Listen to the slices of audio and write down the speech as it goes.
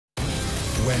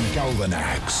When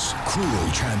Galvanax,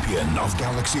 cruel champion of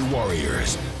Galaxy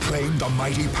Warriors, claimed the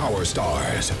mighty Power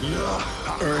Stars,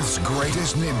 Earth's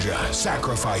greatest ninja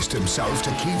sacrificed himself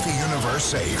to keep the universe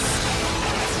safe.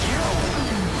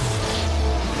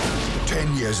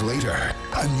 10 years later,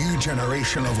 a new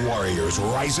generation of warriors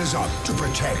rises up to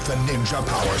protect the Ninja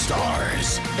Power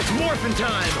Stars. It's morphin'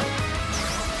 time!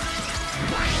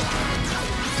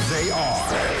 They are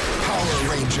Power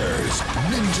Rangers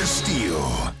Ninja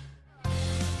Steel.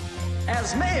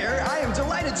 As mayor, I am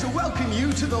delighted to welcome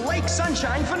you to the Lake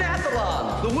Sunshine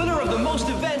Finathlon. The winner of the most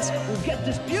events will get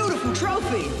this beautiful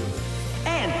trophy.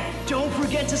 And don't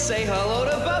forget to say hello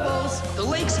to Bubbles, the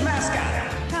lake's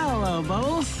mascot. Hello,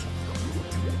 Bubbles.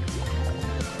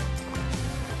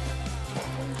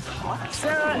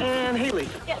 Sarah and Haley.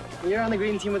 Yeah. You're on the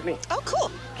green team with me. Oh,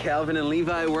 cool. Calvin and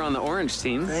Levi were on the orange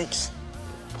team. Thanks.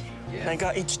 Yeah. I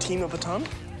got each team a baton.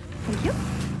 Thank you.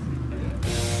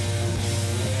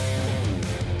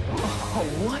 Oh,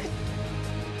 what?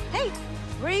 Hey,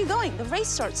 where are you going? The race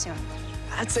starts soon.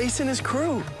 That's Ace and his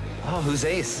crew. Oh, who's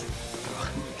Ace?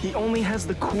 He only has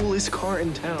the coolest car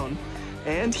in town.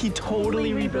 And he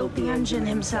totally rebuilt the engine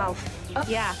himself. Oh.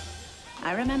 Yeah,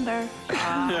 I remember.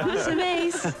 Awesome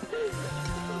Ace.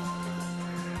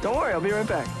 Don't worry, I'll be right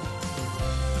back.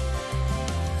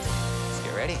 Let's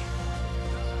get ready.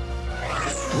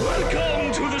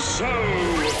 Welcome to the show!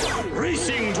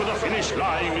 Racing to the finish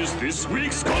line is this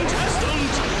week's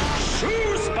contestant,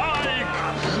 Shoe Spike!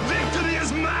 Victory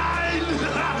is mine!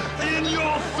 In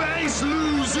your face,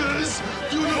 losers!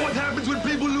 Do you know what happens when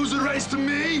people lose a race to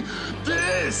me?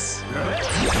 This!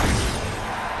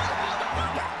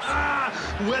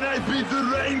 When I beat the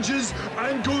Rangers,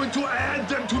 I'm going to add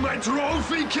them to my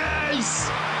trophy case!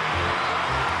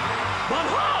 But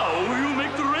how will you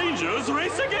make the Rangers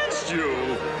race against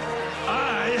you?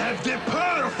 I have the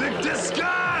perfect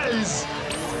disguise!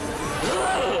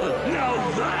 Now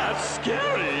that's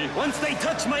scary! Once they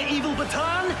touch my evil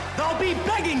baton, they'll be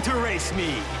begging to race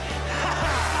me.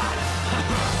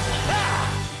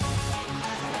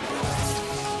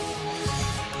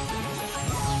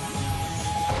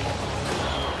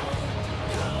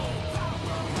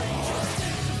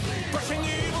 Crushing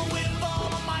evil with all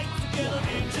my might, together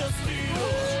ninja steel.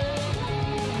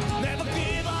 Never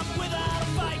give up without a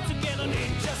fight, together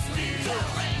ninja steel.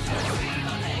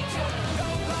 Go, go,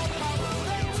 Power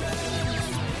Rangers.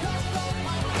 Go, go,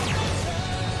 Power Rangers.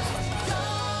 Go.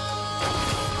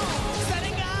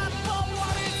 Standing up for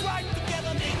what is right,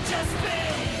 together ninja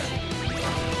steel.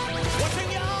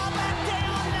 Watching your back day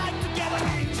or night, together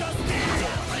ninja steel.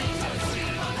 Go,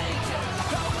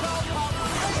 go, Power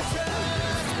Rangers.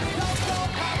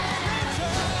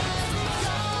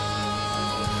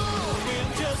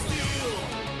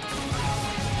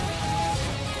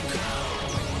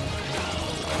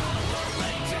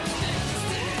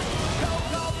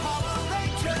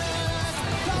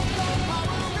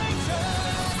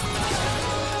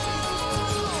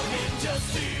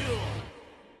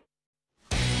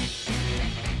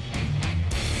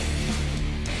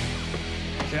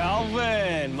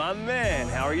 Calvin, my man,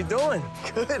 how are you doing?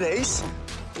 Good, Ace.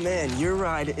 Man, your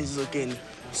ride is looking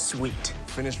sweet.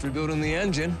 Finished rebuilding the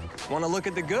engine. Want to look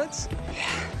at the goods?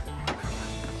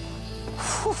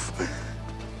 Whew.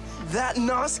 That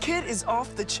NOS kit is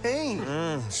off the chain.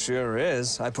 Sure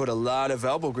is. I put a lot of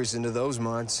elbow grease into those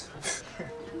mods.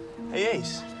 Hey,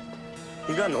 Ace,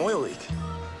 you got an oil leak.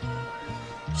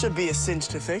 Should be a cinch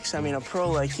to fix. I mean, a pro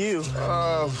like you.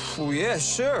 Well, yeah,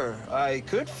 sure. I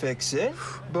could fix it.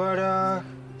 But,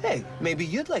 hey, maybe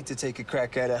you'd like to take a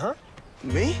crack at it, huh?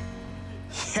 Me?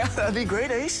 Yeah, that'd be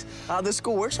great, Ace. The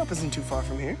school workshop isn't too far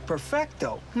from here.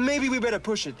 Perfecto. Maybe we better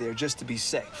push it there just to be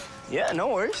safe. Yeah, no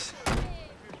worries.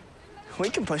 We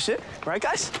can push it. Right,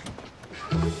 guys?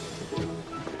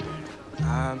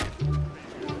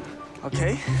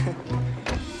 Okay.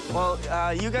 Well,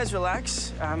 you guys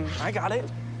relax. I got it.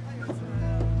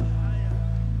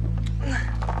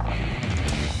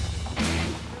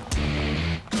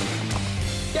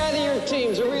 Gather your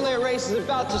teams. A relay race is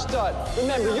about to start.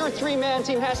 Remember, your three-man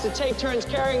team has to take turns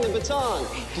carrying the baton.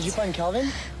 Did you find Calvin?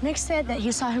 Nick said that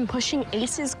he saw him pushing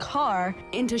Ace's car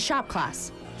into shop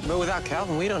class. But without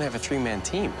Calvin, we don't have a three-man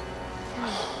team.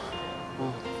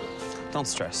 Don't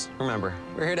stress. Remember,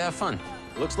 we're here to have fun.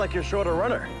 Looks like you're short a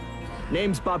runner.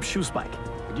 Name's Bob Shoespike,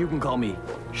 but you can call me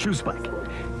Shoespike.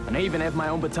 And I even have my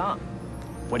own baton.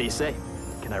 What do you say?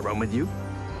 Can I run with you?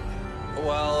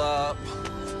 Well,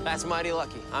 that's mighty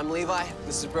lucky. I'm Levi.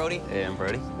 This is Brody. Hey, I'm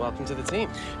Brody. Welcome to the team.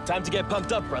 Time to get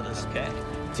pumped up, brothers. Okay.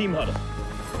 Team huddle.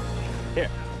 Here,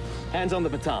 hands on the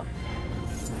baton.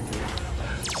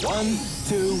 1,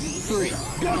 2, 3.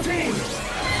 Go team!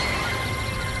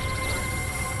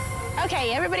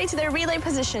 Okay, everybody to their relay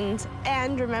positions.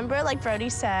 And remember, like Brody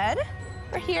said,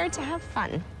 we're here to have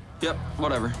fun. Yep,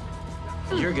 whatever.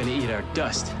 You're gonna eat our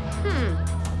dust.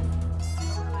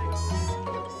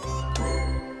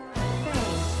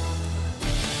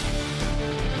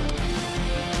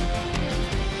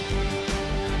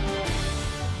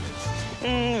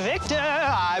 Victor,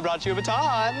 I brought you a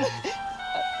baton.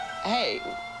 Hey,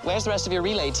 where's the rest of your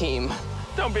relay team?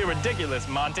 Don't be ridiculous,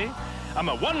 Monty. I'm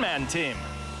a one-man team.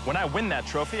 When I win that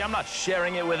trophy, I'm not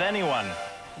sharing it with anyone.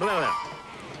 Blah.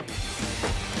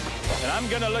 And I'm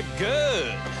gonna look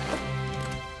good.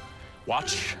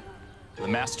 Watch the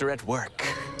master at work.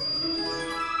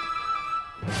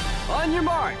 On your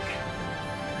mark.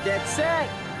 Get set.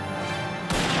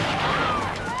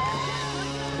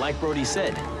 Like Brody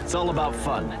said, it's all about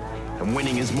fun. And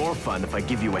winning is more fun if I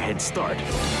give you a head start.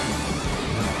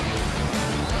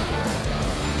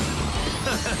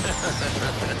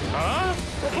 Huh?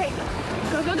 Okay,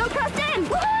 go, Preston!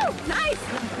 Woohoo! Nice!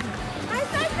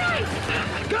 Nice!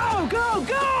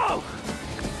 Go!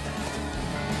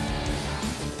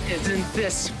 Isn't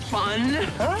this fun?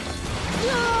 Huh?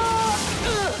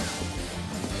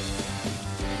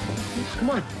 Come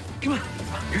on.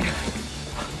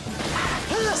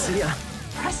 See ya.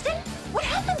 Preston, what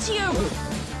happened to you?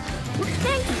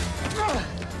 Thanks.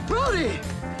 Brody!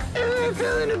 I'm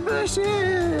feeling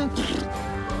impatient.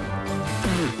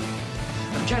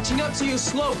 I'm catching up to you,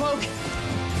 slowpoke.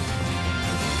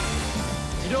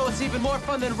 You know what's even more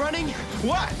fun than running?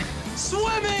 What?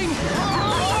 Swimming!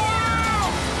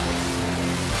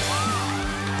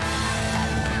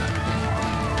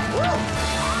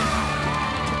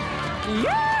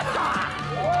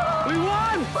 Yeah! We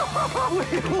won!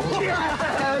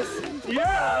 Yes!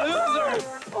 Yeah,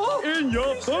 loser! In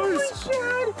your face!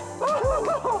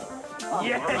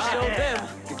 Yeah, showed them.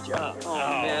 Good job. Oh,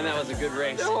 man, that was a good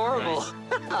race. Horrible.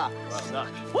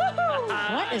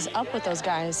 What is up with those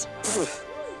guys? I'm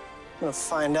gonna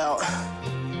find out.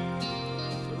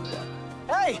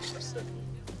 Hey!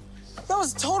 That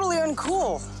was totally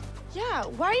uncool. Yeah,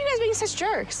 why are you guys being such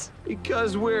jerks?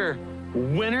 Because we're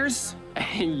winners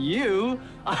and you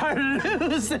are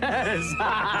losers.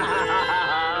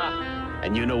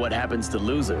 And you know what happens to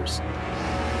losers.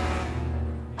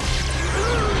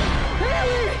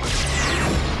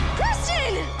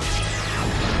 Preston!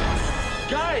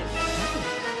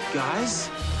 Guys?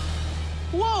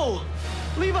 Whoa!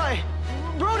 Levi!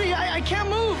 Brody, I can't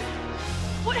move!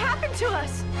 What happened to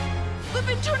us? We've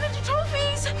been turned into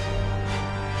trophies!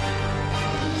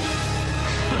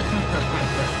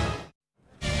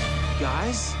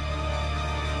 Guys?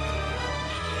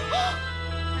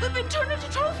 We've been turned into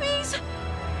trophies!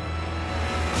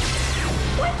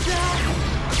 What the?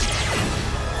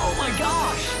 Oh my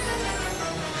gosh!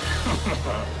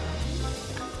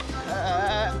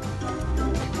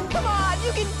 Come on,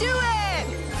 you can do it!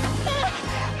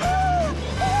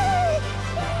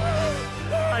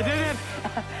 I did it!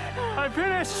 I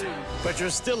finished! But you're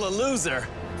still a loser.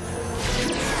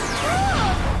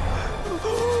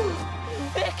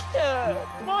 Victor!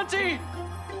 Monty!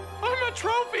 I'm a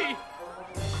trophy!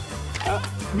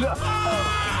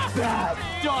 Bad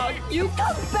dog, you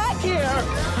come back here!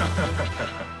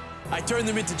 I turned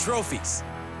them into trophies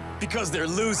because they're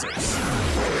losers.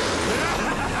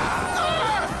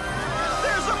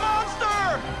 There's a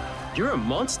monster! You're a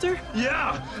monster?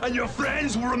 Yeah, and your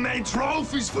friends will remain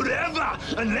trophies forever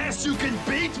unless you can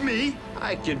beat me.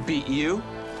 I could beat you.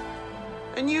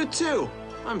 And you too.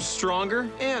 I'm stronger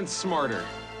and smarter.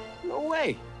 No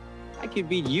way. I could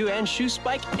beat you and Shoe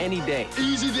Spike any day.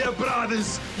 Easy there,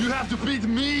 brothers. You have to beat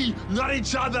me, not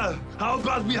each other. How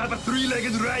about we have a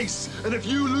three-legged race? And if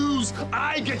you lose,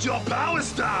 I get your power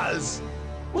stars.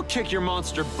 We'll kick your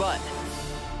monster butt.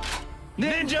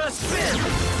 Ninja spin!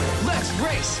 Let's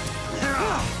race!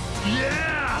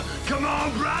 Yeah! Come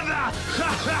on, brother!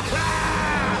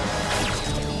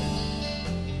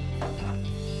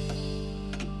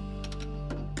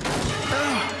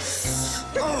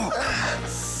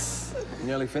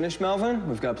 Nearly finished, Melvin?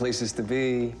 We've got places to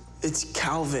be. It's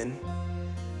Calvin.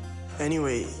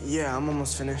 Anyway, yeah, I'm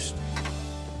almost finished.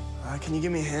 Can you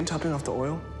give me a hand topping off the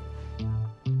oil?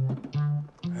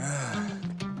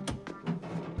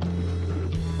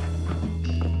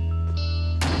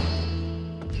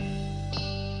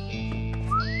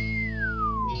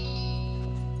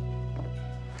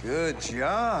 Good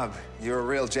job. You're a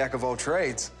real jack of all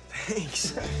trades.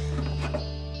 Thanks.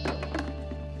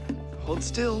 Hold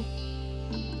still.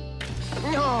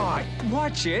 Oh,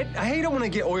 watch it. I hate it when I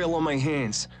get oil on my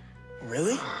hands.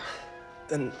 Really?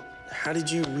 Then how did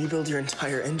you rebuild your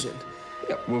entire engine?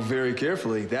 Yeah, well, very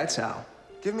carefully. That's how.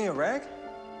 Give me a rag.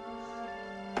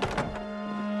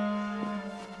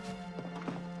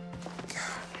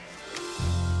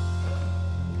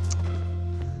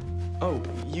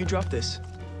 you drop this.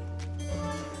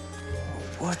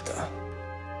 What the?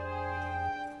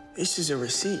 This is a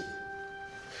receipt.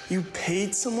 You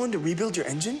paid someone to rebuild your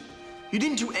engine? You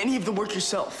didn't do any of the work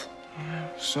yourself.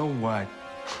 So what?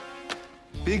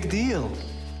 Big deal.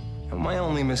 And my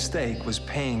only mistake was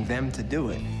paying them to do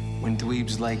it, when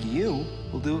dweebs like you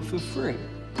will do it for free.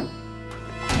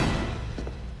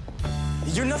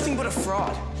 You're nothing but a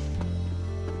fraud.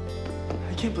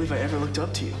 I can't believe I ever looked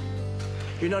up to you.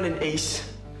 You're not an ace.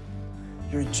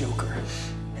 You're a joker.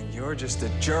 And you're just a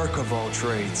jerk of all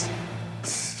trades.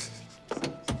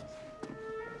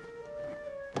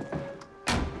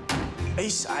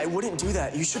 Ace, I wouldn't do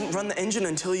that. You shouldn't run the engine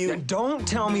until you... Don't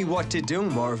tell me what to do,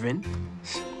 Marvin.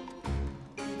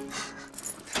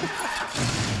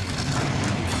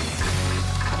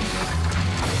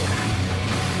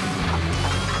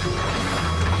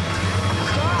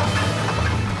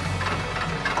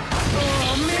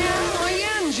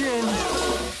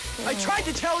 I tried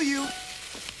to tell you!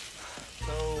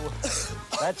 So,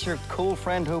 that's your cool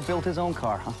friend who built his own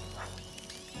car, huh?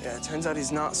 Yeah, it turns out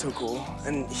he's not so cool.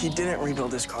 And he didn't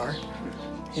rebuild his car.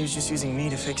 He was just using me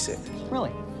to fix it.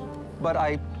 Really? But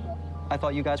I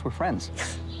thought you guys were friends.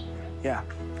 Yeah,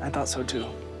 I thought so too.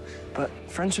 But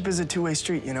friendship is a two-way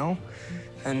street, you know?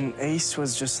 And Ace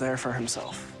was just there for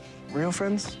himself. Real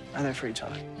friends are there for each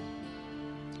other.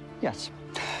 Yes,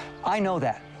 I know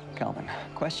that, Calvin.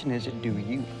 Question is, do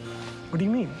you? What do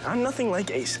you mean? I'm nothing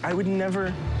like Ace. I would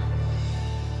never...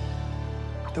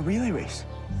 The relay race.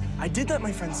 I did let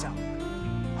my friends down.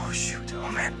 Oh, shoot. Oh,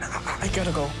 man. I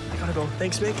gotta go. I gotta go.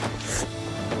 Thanks, Mick.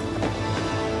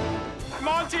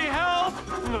 Monty, help!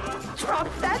 Drop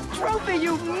that trophy,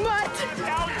 you mutt!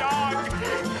 Down, dog!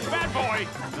 Bad boy!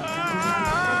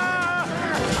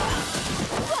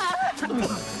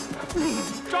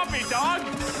 Drop me, dog!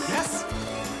 Yes?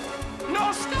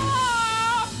 No,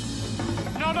 stop!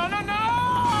 No, no, no, no!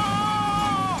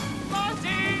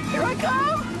 Monty! Here I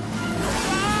come!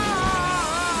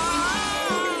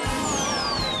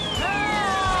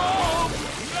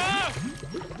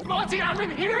 Help! Monty, I'm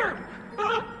in here!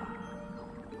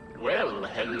 Well,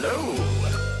 hello.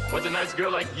 What's a nice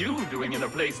girl like you doing in a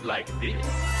place like this?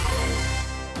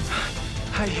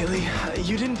 Hi, Haley.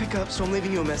 You didn't pick up, so I'm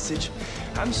leaving you a message.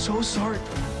 I'm so sorry.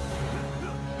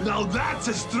 Now that's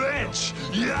a stretch!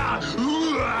 Yeah!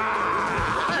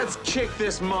 Let's kick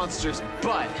this monster's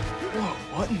butt. Whoa,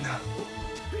 what in the...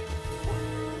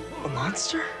 A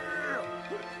monster?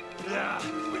 Yeah.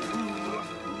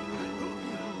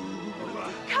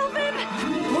 Calvin!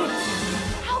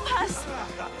 Help us!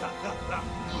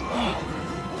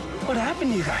 What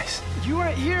happened to you guys? You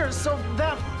weren't here, so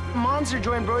that monster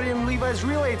joined Brody and Levi's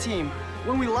relay team.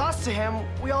 When we lost to him,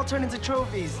 we all turned into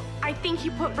trophies. I think he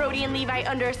put Brody and Levi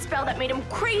under a spell that made him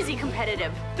crazy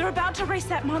competitive. They're about to race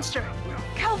that monster.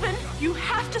 Calvin, you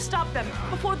have to stop them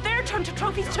before they're turned to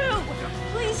trophies too.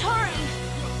 Please hurry.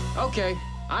 Okay,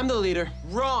 I'm the leader.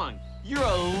 Wrong. You're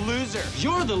a loser.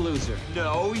 You're the loser.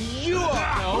 No, you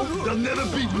are. No. They'll never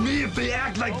beat me if they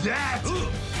act like that.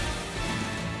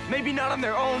 Maybe not on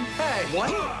their own. Hey.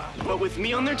 What? But with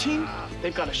me on their team,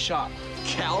 they've got a shot.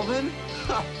 Calvin?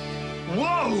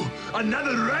 Whoa!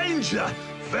 Another ranger!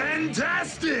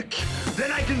 Fantastic!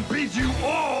 Then I can beat you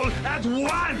all at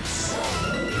once!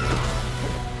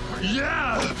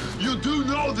 Yeah! You do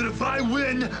know that if I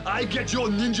win, I get your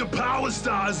ninja power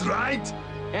stars, right?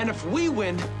 And if we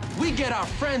win, we get our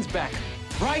friends back,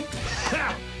 right?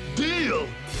 Ha! Deal!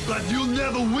 But you'll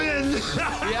never win!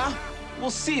 Yeah?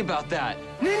 We'll see about that.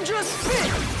 Ninja spin!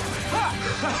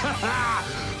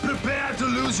 Prepare to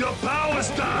lose your power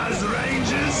stars,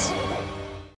 Rangers!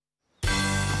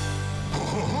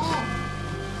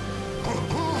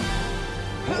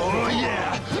 Oh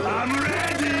yeah, I'm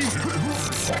ready!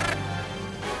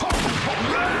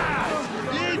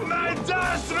 Eat my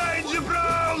dust, Ranger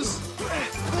Bros!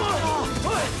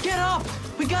 Get up!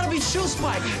 We gotta beat Shoe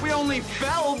Spike! We only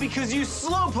fell because you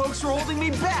slowpokes were holding me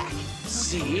back!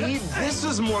 See? This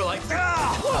is more like...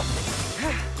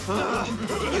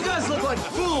 You guys look like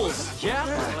fools! Yeah?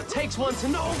 Well, it takes one to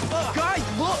know. Guys,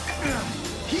 look!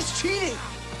 He's cheating!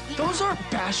 Those aren't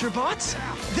basher bots.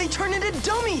 They turn into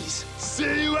dummies.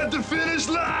 See you at the finish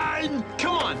line!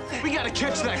 Come on, we gotta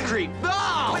catch that creep.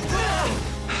 Oh!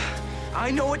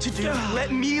 I know what to do.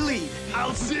 Let me lead.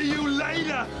 I'll see you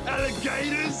later,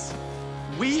 alligators!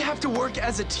 We have to work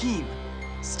as a team.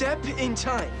 Step in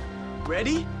time.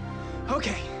 Ready?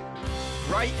 Okay.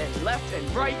 Right and left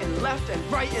and right and left and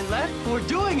right and left. We're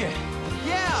doing it.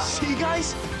 Yeah. See,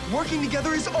 guys? Working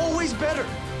together is always better.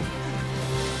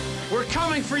 We're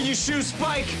coming for you, Shoe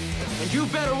Spike! And you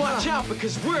better watch out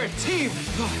because we're a team!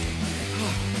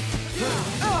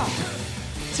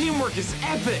 teamwork is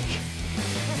epic!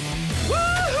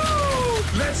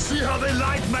 Woohoo! Let's see how they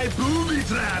like my booby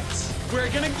traps!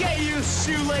 We're gonna get you,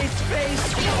 shoelace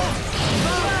face!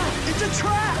 It's a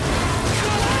trap!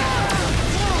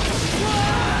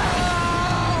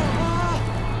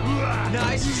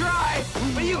 Nice try,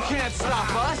 but you can't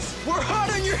stop us! We're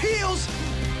hot on your heels!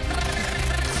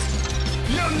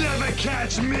 You'll never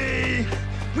catch me!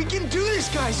 We can do this,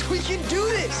 guys! We can do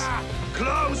this!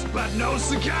 Close, but no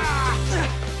cigar!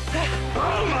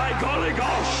 Oh my golly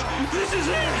gosh! This is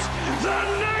it! The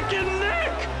neck and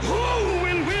neck! Who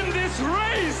will win this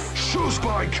race?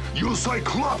 Shoespike, you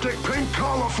cycloptic pink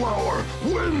cauliflower!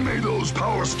 Win me those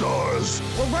power stars!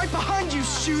 We're right behind you,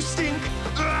 shoe stink!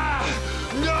 No!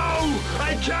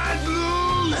 I can't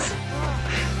lose!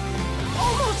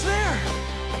 Almost there!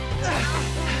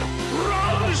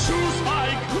 Run,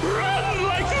 Shoespike! Run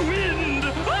like the wind!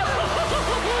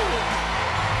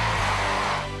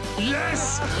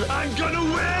 Yes! I'm gonna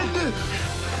win!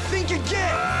 Think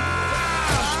again!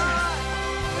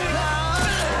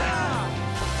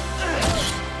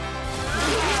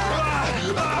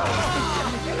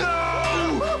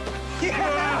 No!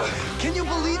 Yeah! Can you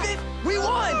believe it? We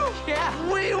won! Yeah,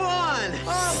 we won!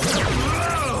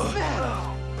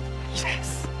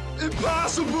 Yes!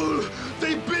 Impossible!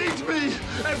 They beat me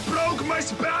and broke my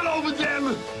spell over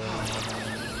them!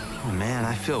 Oh man,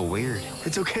 I feel weird.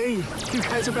 It's okay. You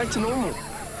guys are back to normal.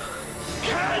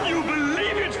 Can you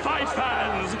believe it, fight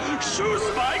fans?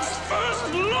 Shoespike's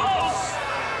first loss!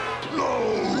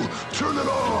 No! Turn it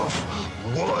off!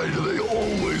 Why do they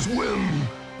always win?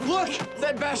 Look!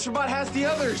 That Basherbot has the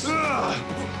others!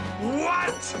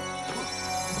 What?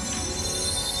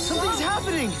 Something's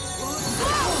happening!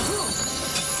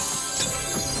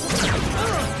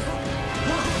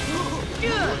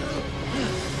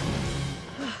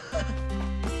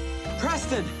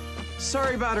 Preston!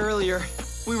 Sorry about earlier.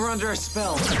 We were under a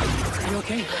spell. Are you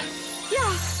okay?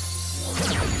 Yeah.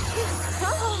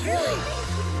 Oh, really?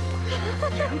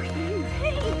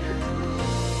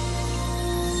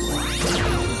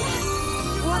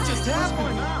 What just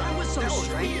happened? That was so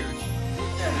strange.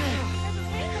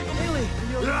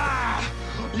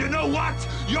 You know what?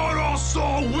 You're all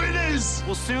sore winners!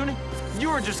 Well, soon,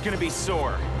 you're just gonna be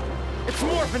sore. It's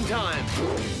morphin' time!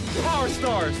 Power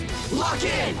stars! Lock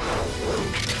in!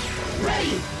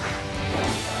 Ready!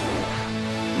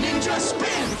 Ninja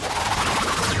spin!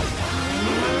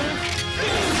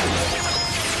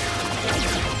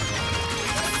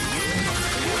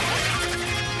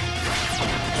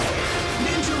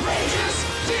 Ninja Rangers,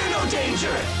 fear no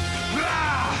danger!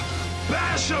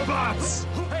 Basherbots!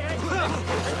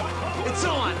 It's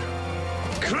on!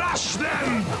 Crush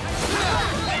them!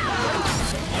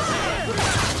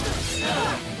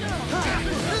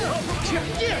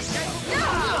 Yes!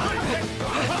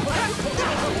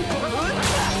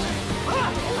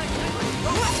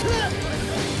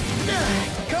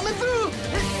 Coming through!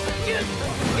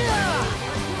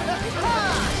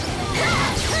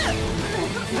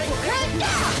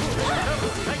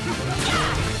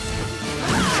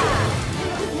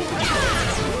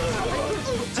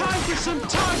 Time for some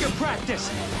target practice!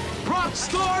 Rock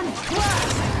Storm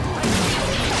Blast!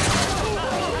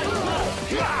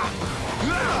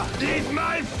 Eat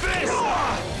my fist!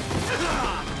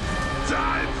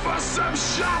 Time for some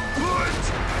shot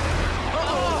put!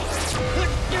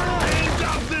 End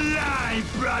of the line,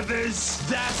 brothers!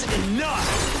 That's enough!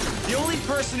 The only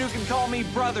person who can call me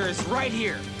brother is right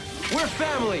here. We're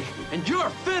family, and you're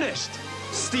finished!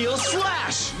 Steel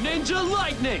Slash! Ninja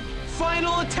Lightning!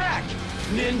 Final attack!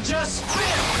 Ninja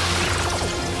Spin!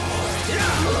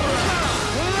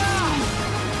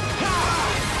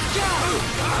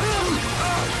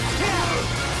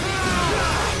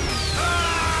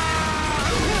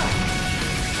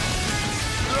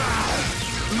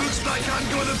 Looks like I'm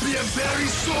gonna be a very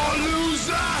sore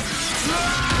loser!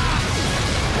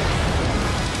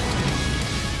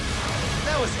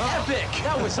 That was epic!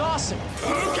 That was awesome!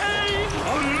 Okay,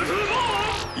 a little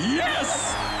more!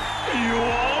 Yes! You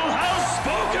all have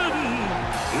spoken!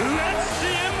 Let's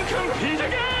see him compete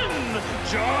again!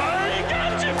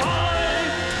 Gigantify!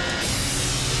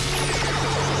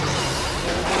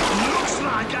 Looks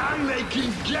like I'm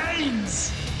making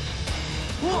gains!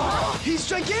 Whoa! He's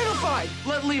gigantified!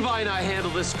 Let Levi and I handle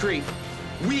this creep.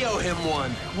 We owe him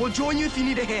one. We'll join you if you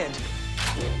need a hand.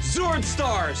 Zord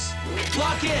Stars!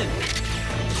 Lock in!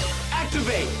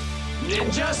 Activate!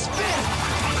 Ninja Spin!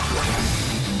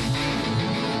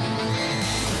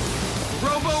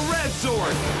 Robo Red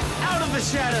Sword! Out of the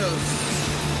shadows!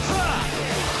 Ha!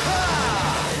 Ha!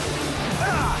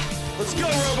 Ah! Let's go,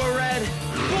 Robo Red!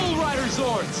 Bull Rider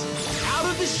Zords! Out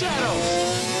of the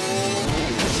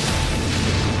shadows!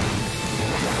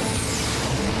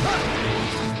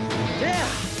 Yeah!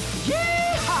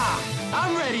 Yeehaw!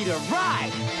 I'm ready to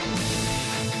ride!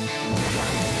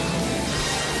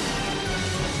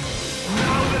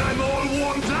 Now that I'm all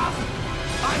warmed up,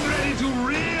 I'm ready to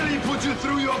really put you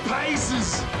through your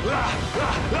paces!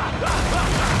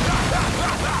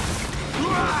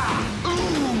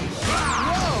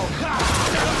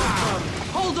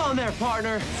 Hold on there,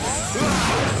 partner!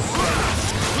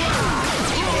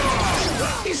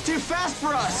 He's too fast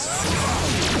for us!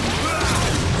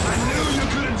 I knew you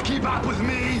couldn't keep up with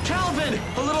me! Calvin,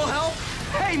 a little help?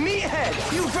 Hey, meathead,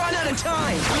 you've run out of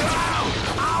time! Ow!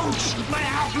 Ouch! My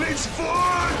athlete's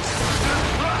foot!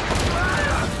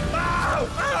 Ow!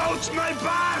 Ouch! My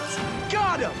butt!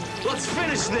 Got him! Let's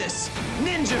finish this!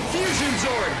 Ninja Fusion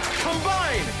Zord!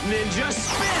 Combine! Ninja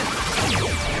Spin!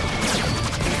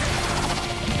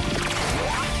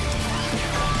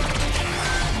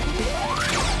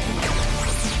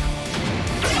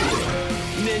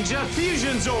 Ninja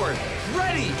Fusion Zord!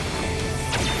 Ready!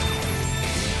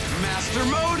 Master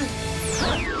Mode!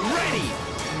 Ready!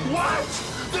 What?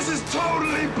 This is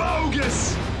totally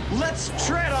bogus! Let's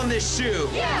tread on this shoe!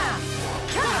 Yeah!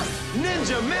 Come!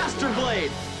 Ninja Master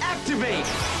Blade! Activate!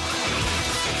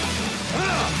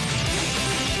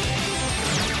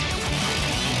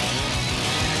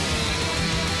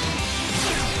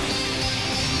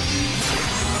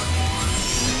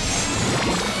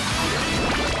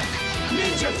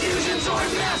 Ninja Fusion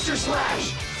Zord Master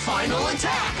Slash! Final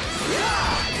attack!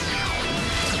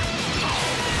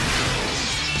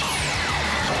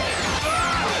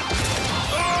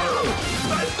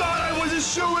 I thought I was a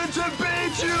shoo-in to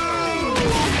beat you!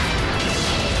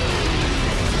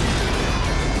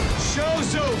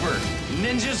 Show's over.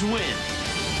 Ninjas win.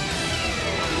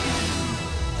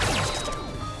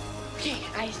 Okay,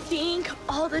 I think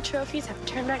all the trophies have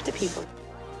turned back to people.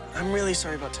 I'm really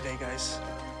sorry about today, guys.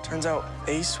 Turns out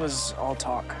Ace was all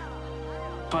talk.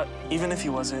 But even if he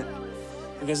wasn't,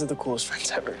 you guys are the coolest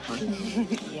friends ever.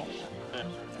 Yeah.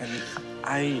 And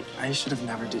I should have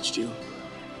never ditched you.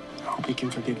 I hope you can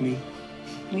forgive me.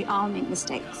 We all make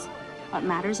mistakes. What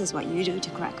matters is what you do to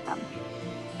correct them.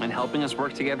 And helping us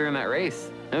work together in that race.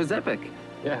 It was epic.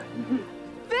 Yeah.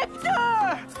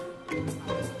 Victor!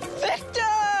 Victor!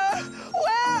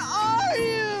 Where are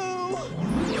you?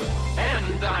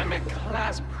 And I'm a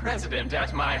class president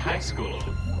at my high school.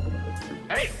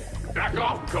 Hey, back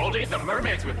off, Goldie. The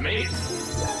mermaid's with me.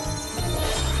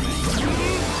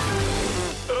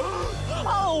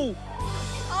 Oh!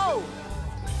 Oh!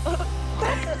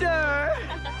 Victor!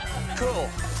 Cool.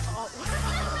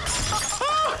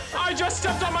 I just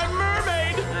stepped on my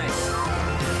mermaid!